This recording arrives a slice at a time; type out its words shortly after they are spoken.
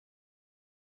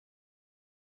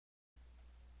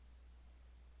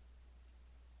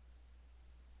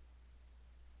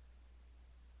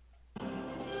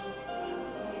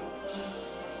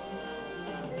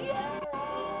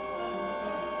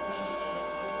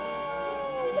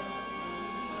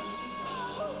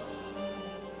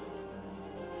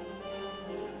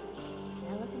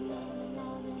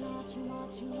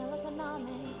Let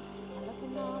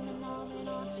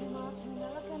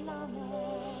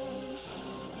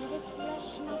his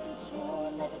flesh not be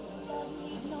torn, let his blood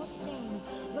leave no stain.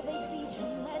 Though they beat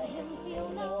him, let him feel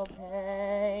no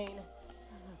pain.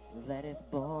 Let his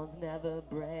bones never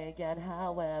break, and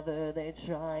however they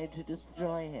try to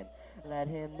destroy him, let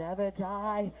him never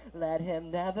die, let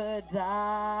him never die.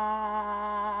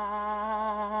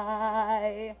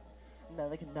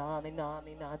 Melikanami,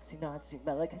 nami, nazi, nazi,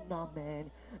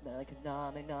 melikanami,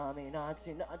 melikanami, nami,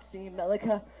 nazi, nazi,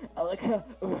 melika, elika,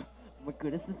 what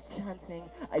good is this chanting?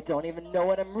 I don't even know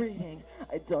what I'm reading.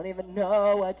 I don't even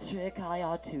know what trick I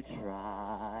ought to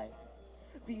try.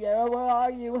 Fiyero, where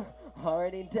are you?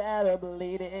 Already dead or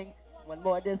bleeding. One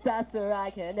more disaster I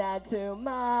can add to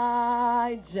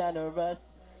my generous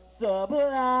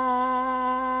supply.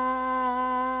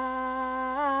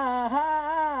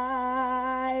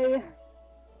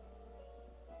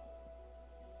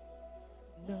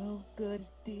 No good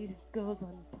deed goes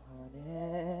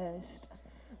unpunished.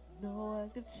 No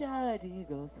act of charity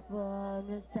goes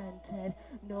unresented.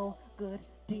 No good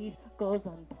deed goes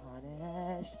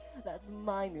unpunished. That's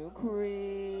my new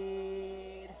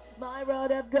creed. My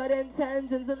road of good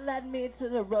intentions that led me to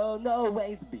the road no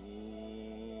ways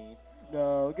be.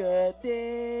 No good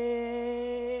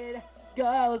deed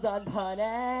goes unpunished.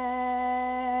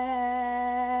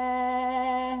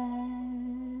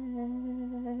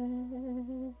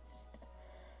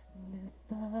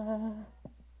 Nissa.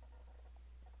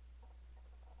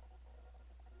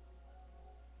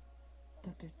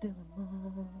 Dr.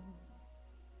 Dillamon,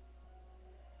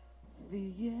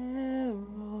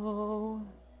 Fiyero,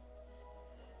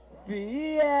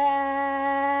 Fiyero.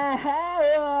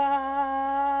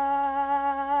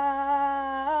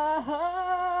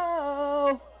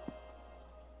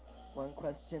 One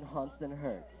question haunts and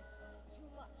hurts.